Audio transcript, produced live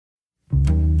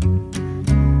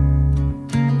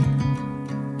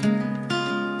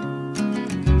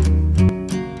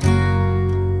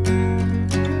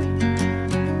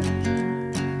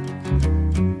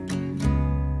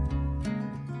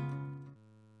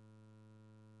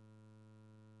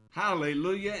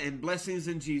Hallelujah and blessings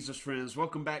in Jesus, friends.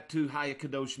 Welcome back to Haya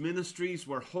Kadosh Ministries,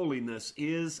 where holiness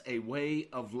is a way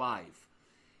of life.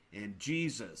 And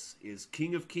Jesus is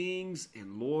King of Kings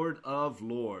and Lord of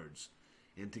Lords.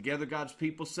 And together God's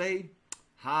people say,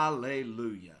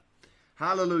 Hallelujah.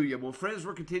 Hallelujah. Well, friends,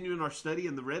 we're continuing our study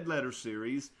in the Red Letter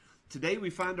series. Today we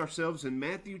find ourselves in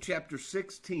Matthew chapter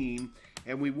 16,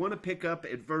 and we want to pick up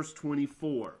at verse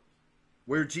 24,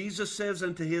 where Jesus says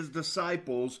unto his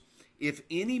disciples, if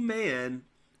any man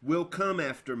will come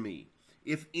after me,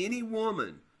 if any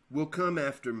woman will come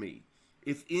after me,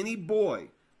 if any boy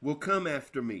will come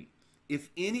after me, if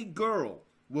any girl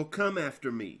will come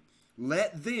after me,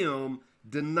 let them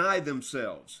deny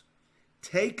themselves,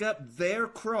 take up their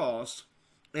cross,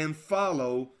 and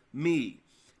follow me.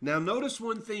 Now notice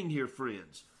one thing here,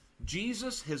 friends.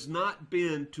 Jesus has not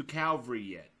been to Calvary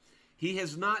yet. He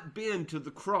has not been to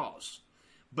the cross.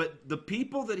 But the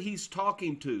people that he's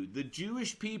talking to, the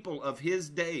Jewish people of his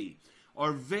day,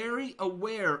 are very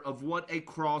aware of what a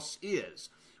cross is.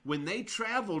 When they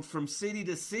traveled from city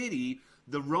to city,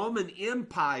 the Roman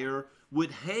Empire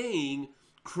would hang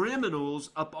criminals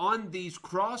upon these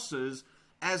crosses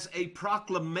as a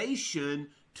proclamation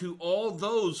to all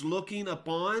those looking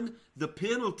upon the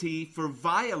penalty for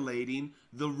violating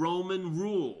the Roman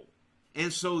rule.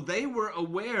 And so they were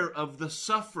aware of the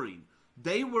suffering.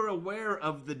 They were aware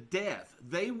of the death.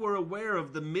 They were aware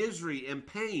of the misery and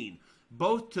pain,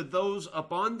 both to those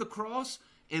upon the cross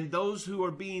and those who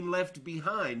are being left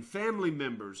behind, family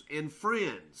members and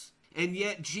friends. And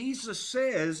yet Jesus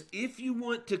says, if you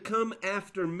want to come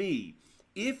after me,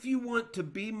 if you want to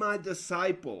be my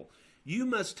disciple, you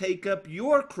must take up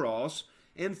your cross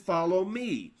and follow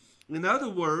me. In other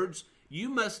words, you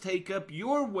must take up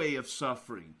your way of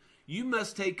suffering. You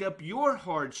must take up your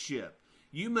hardship.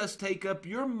 You must take up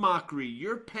your mockery,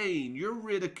 your pain, your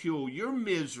ridicule, your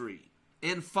misery,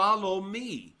 and follow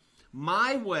me.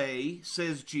 My way,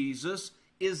 says Jesus,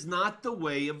 is not the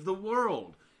way of the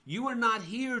world. You are not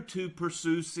here to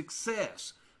pursue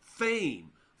success,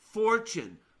 fame,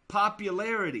 fortune,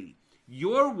 popularity.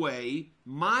 Your way,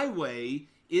 my way,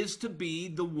 is to be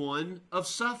the one of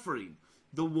suffering,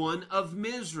 the one of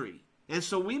misery. And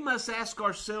so we must ask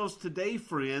ourselves today,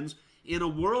 friends, in a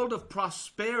world of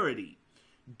prosperity,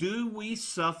 do we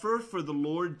suffer for the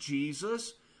Lord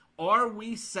Jesus? Are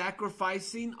we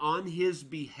sacrificing on his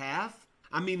behalf?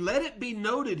 I mean, let it be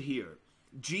noted here,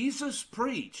 Jesus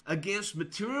preached against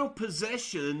material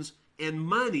possessions and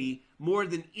money more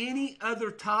than any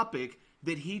other topic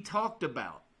that he talked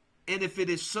about. And if it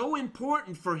is so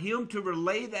important for him to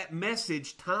relay that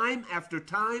message time after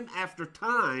time after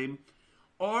time,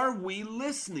 are we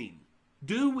listening?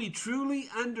 Do we truly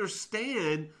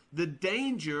understand the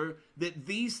danger that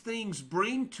these things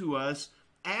bring to us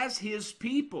as his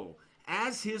people,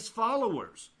 as his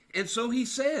followers? And so he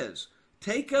says,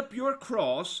 take up your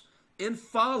cross and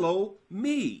follow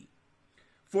me.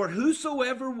 For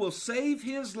whosoever will save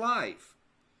his life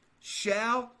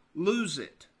shall lose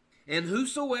it. And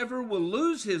whosoever will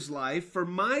lose his life for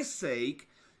my sake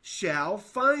shall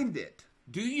find it.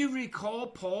 Do you recall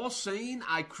Paul saying,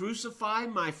 I crucify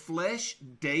my flesh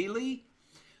daily?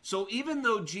 So even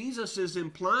though Jesus is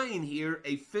implying here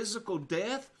a physical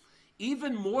death,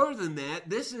 even more than that,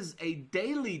 this is a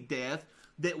daily death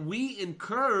that we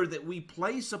incur, that we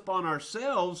place upon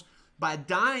ourselves by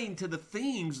dying to the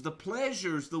things, the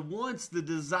pleasures, the wants, the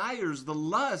desires, the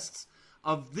lusts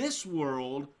of this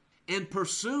world, and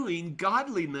pursuing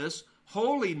godliness,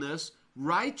 holiness,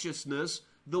 righteousness,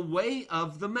 the way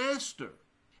of the Master.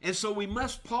 And so we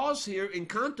must pause here and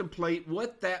contemplate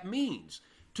what that means.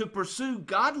 To pursue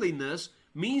godliness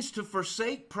means to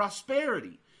forsake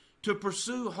prosperity. To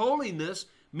pursue holiness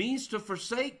means to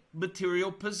forsake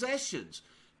material possessions.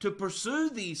 To pursue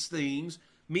these things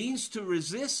means to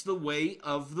resist the way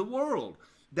of the world.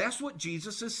 That's what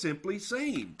Jesus is simply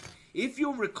saying. If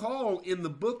you'll recall in the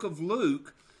book of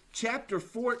Luke, chapter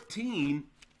 14,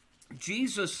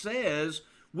 Jesus says,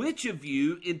 which of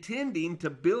you, intending to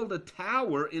build a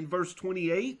tower, in verse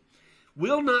 28,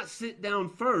 will not sit down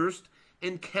first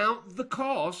and count the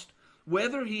cost,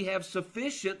 whether he have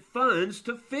sufficient funds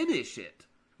to finish it?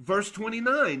 Verse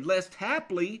 29, lest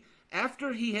haply,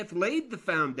 after he hath laid the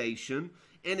foundation,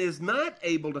 and is not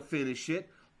able to finish it,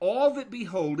 all that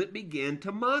behold it begin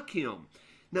to mock him.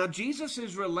 Now Jesus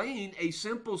is relaying a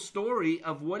simple story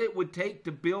of what it would take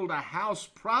to build a house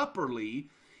properly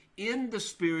in the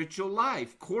spiritual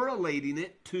life, correlating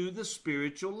it to the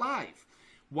spiritual life.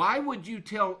 Why would you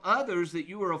tell others that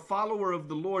you are a follower of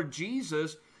the Lord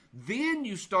Jesus? Then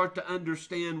you start to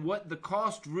understand what the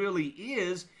cost really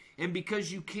is, and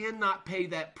because you cannot pay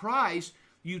that price,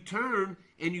 you turn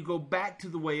and you go back to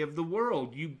the way of the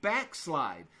world. You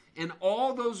backslide. And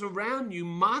all those around you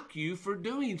mock you for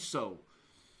doing so.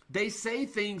 They say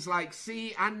things like,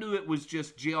 see, I knew it was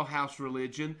just jailhouse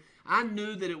religion. I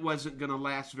knew that it wasn't going to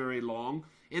last very long.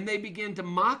 And they begin to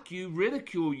mock you,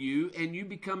 ridicule you, and you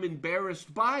become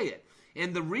embarrassed by it.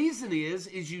 And the reason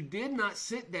is you did not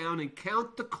sit down and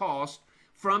count the cost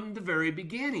from the very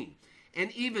beginning.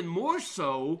 And even more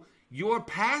so, your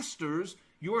pastors,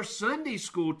 your Sunday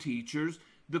school teachers,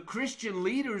 the Christian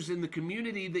leaders in the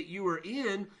community that you are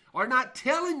in are not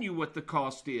telling you what the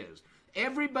cost is.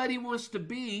 Everybody wants to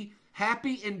be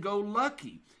happy and go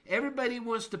lucky. Everybody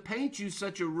wants to paint you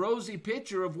such a rosy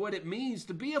picture of what it means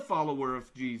to be a follower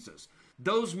of Jesus.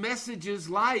 Those messages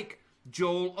like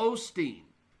Joel Osteen.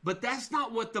 But that's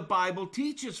not what the Bible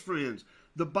teaches, friends.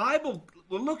 The Bible,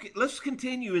 well, look, let's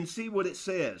continue and see what it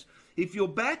says. If you'll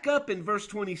back up in verse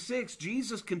 26,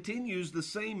 Jesus continues the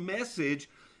same message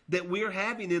that we're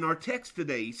having in our text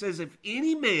today. He says, if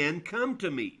any man come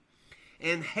to me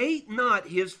and hate not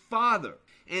his father,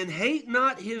 and hate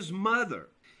not his mother,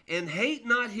 and hate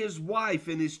not his wife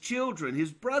and his children,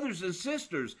 his brothers and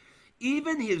sisters,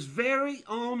 even his very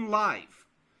own life,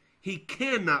 he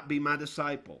cannot be my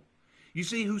disciple. You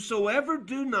see, whosoever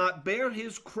do not bear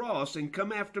his cross and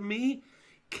come after me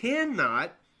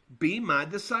cannot be my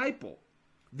disciple.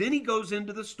 Then he goes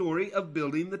into the story of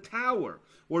building the tower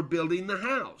or building the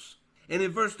house. And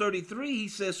in verse 33, he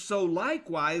says, so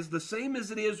likewise, the same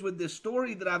as it is with this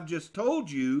story that I've just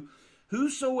told you,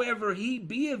 whosoever he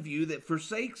be of you that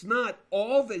forsakes not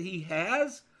all that he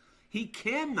has, he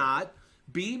cannot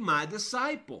be my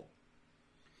disciple.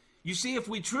 You see, if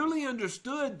we truly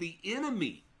understood the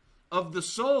enemy of the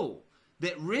soul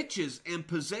that riches and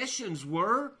possessions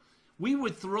were, we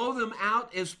would throw them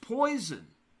out as poison.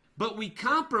 But we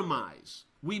compromise.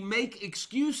 We make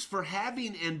excuse for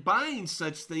having and buying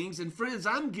such things. And friends,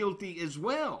 I'm guilty as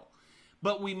well.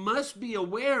 But we must be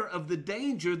aware of the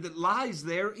danger that lies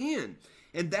therein.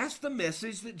 And that's the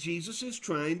message that Jesus is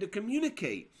trying to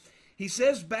communicate. He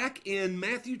says back in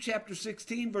Matthew chapter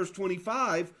 16, verse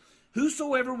 25,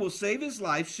 whosoever will save his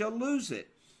life shall lose it.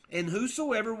 And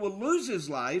whosoever will lose his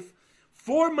life,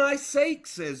 for my sake,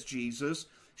 says Jesus,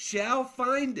 shall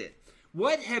find it.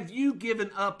 What have you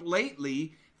given up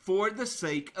lately for the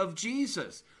sake of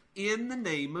Jesus, in the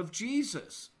name of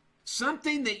Jesus?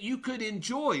 Something that you could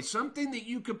enjoy, something that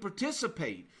you could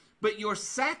participate, but you're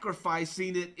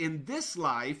sacrificing it in this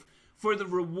life for the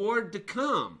reward to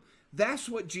come. That's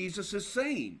what Jesus is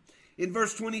saying. In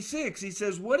verse 26, he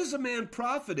says, what is a man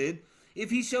profited if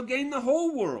he shall gain the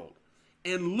whole world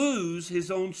and lose his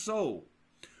own soul?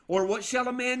 Or what shall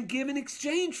a man give in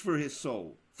exchange for his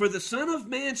soul? For the Son of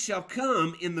Man shall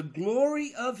come in the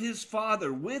glory of his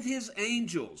Father with his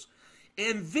angels,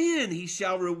 and then he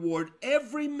shall reward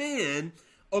every man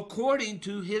according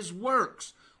to his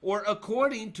works, or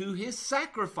according to his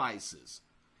sacrifices.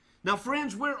 Now,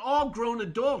 friends, we're all grown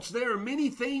adults. There are many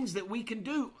things that we can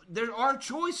do. There are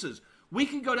choices. We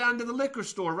can go down to the liquor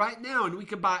store right now and we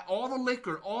can buy all the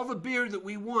liquor, all the beer that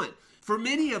we want. For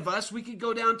many of us, we could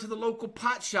go down to the local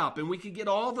pot shop and we could get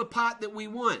all the pot that we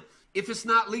want. If it's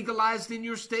not legalized in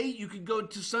your state, you could go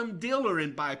to some dealer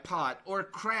and buy pot or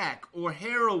crack or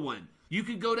heroin. You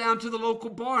could go down to the local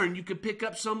bar and you could pick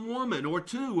up some woman or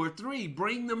two or three,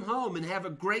 bring them home and have a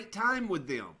great time with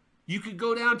them. You could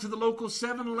go down to the local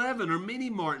 7-Eleven or Mini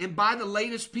Mart and buy the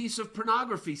latest piece of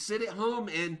pornography, sit at home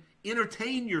and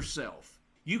entertain yourself.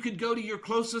 You could go to your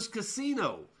closest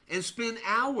casino and spend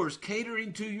hours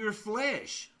catering to your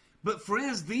flesh. But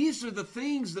friends, these are the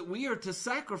things that we are to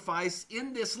sacrifice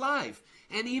in this life.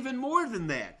 And even more than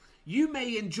that, you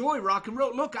may enjoy rock and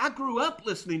roll. Look, I grew up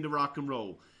listening to rock and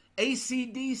roll.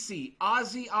 AC/DC,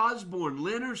 Ozzy Osbourne,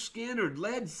 Lynyrd Skynyrd,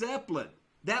 Led Zeppelin.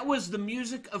 That was the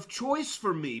music of choice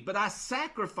for me, but I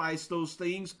sacrificed those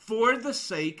things for the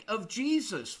sake of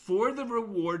Jesus, for the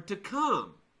reward to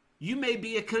come. You may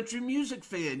be a country music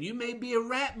fan. You may be a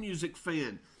rap music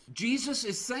fan. Jesus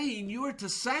is saying you are to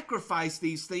sacrifice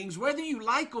these things, whether you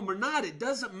like them or not, it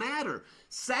doesn't matter.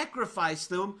 Sacrifice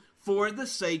them for the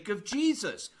sake of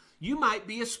Jesus. You might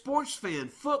be a sports fan,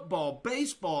 football,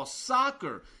 baseball,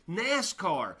 soccer,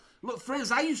 NASCAR. Look,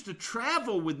 friends, I used to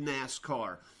travel with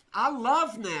NASCAR. I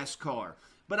love NASCAR,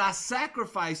 but I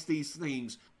sacrifice these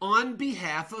things on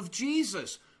behalf of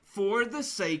Jesus, for the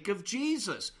sake of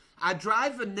Jesus. I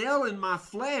drive a nail in my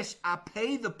flesh. I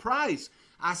pay the price.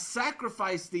 I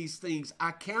sacrifice these things.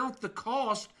 I count the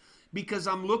cost because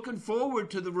I'm looking forward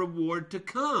to the reward to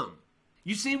come.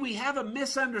 You see, we have a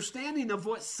misunderstanding of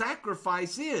what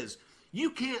sacrifice is.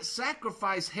 You can't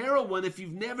sacrifice heroin if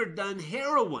you've never done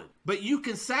heroin. But you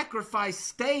can sacrifice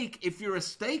steak if you're a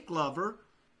steak lover.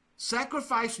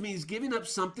 Sacrifice means giving up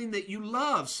something that you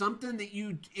love, something that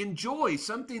you enjoy,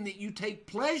 something that you take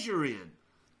pleasure in.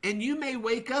 And you may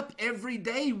wake up every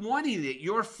day wanting it,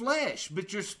 your flesh,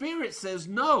 but your spirit says,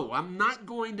 no, I'm not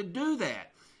going to do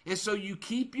that. And so you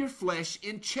keep your flesh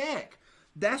in check.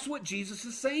 That's what Jesus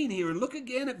is saying here. And look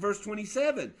again at verse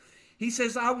 27. He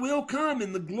says, I will come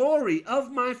in the glory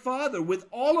of my Father with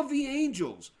all of the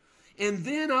angels, and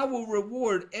then I will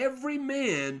reward every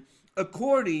man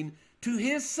according to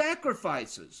his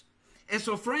sacrifices. And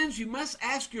so, friends, you must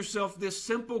ask yourself this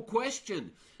simple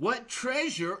question. What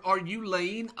treasure are you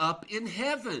laying up in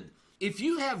heaven? If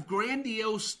you have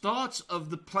grandiose thoughts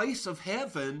of the place of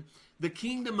heaven, the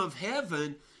kingdom of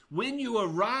heaven, when you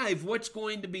arrive, what's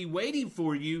going to be waiting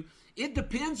for you, it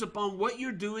depends upon what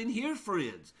you're doing here,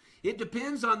 friends. It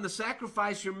depends on the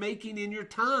sacrifice you're making in your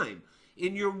time,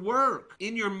 in your work,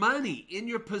 in your money, in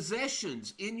your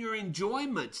possessions, in your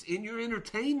enjoyments, in your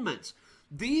entertainments.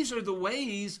 These are the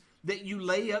ways that you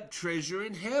lay up treasure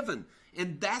in heaven.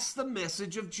 And that's the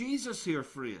message of Jesus here,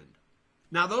 friend.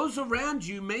 Now, those around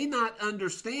you may not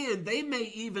understand. They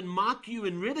may even mock you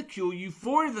and ridicule you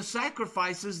for the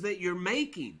sacrifices that you're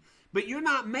making. But you're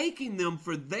not making them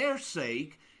for their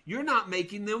sake. You're not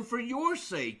making them for your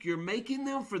sake. You're making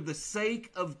them for the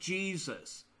sake of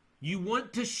Jesus. You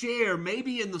want to share,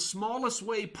 maybe in the smallest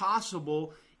way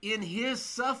possible, in his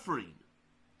suffering.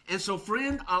 And so,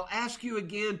 friend, I'll ask you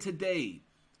again today,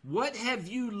 what have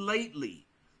you lately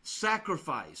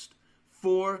sacrificed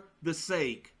for the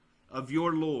sake of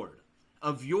your Lord,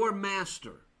 of your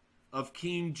Master, of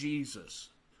King Jesus?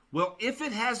 Well, if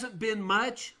it hasn't been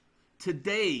much,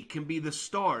 today can be the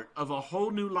start of a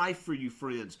whole new life for you,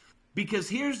 friends. Because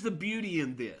here's the beauty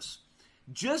in this.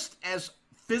 Just as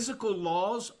physical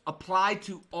laws apply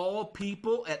to all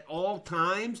people at all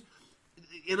times,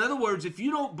 in other words, if you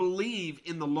don't believe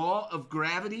in the law of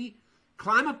gravity,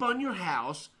 climb up on your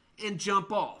house and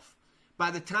jump off.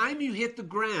 By the time you hit the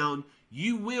ground,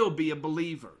 you will be a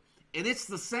believer. And it's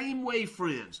the same way,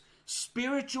 friends.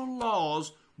 Spiritual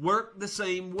laws work the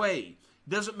same way.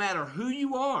 Doesn't matter who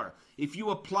you are. If you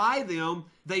apply them,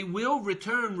 they will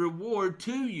return reward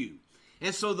to you.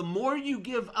 And so the more you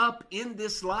give up in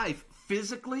this life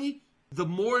physically, the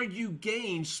more you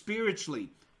gain spiritually.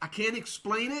 I can't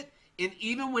explain it. And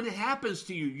even when it happens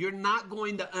to you, you're not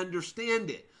going to understand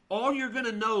it. All you're going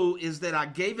to know is that I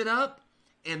gave it up,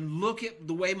 and look at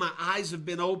the way my eyes have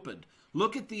been opened.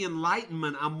 Look at the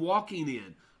enlightenment I'm walking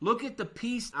in. Look at the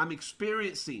peace I'm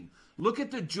experiencing. Look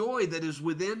at the joy that is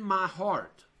within my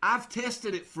heart. I've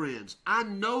tested it, friends. I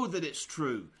know that it's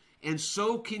true, and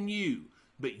so can you.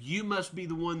 But you must be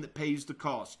the one that pays the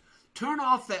cost. Turn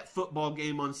off that football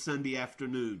game on Sunday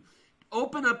afternoon.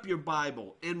 Open up your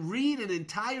Bible and read an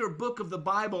entire book of the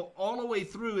Bible all the way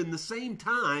through in the same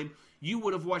time you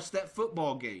would have watched that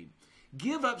football game.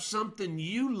 Give up something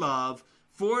you love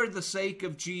for the sake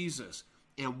of Jesus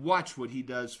and watch what he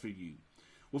does for you.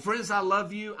 Well, friends, I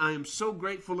love you. I am so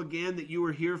grateful again that you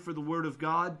are here for the Word of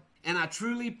God, and I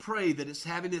truly pray that it's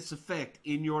having its effect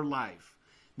in your life.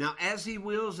 Now, as he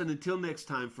wills, and until next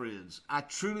time, friends, I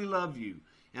truly love you,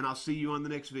 and I'll see you on the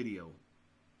next video.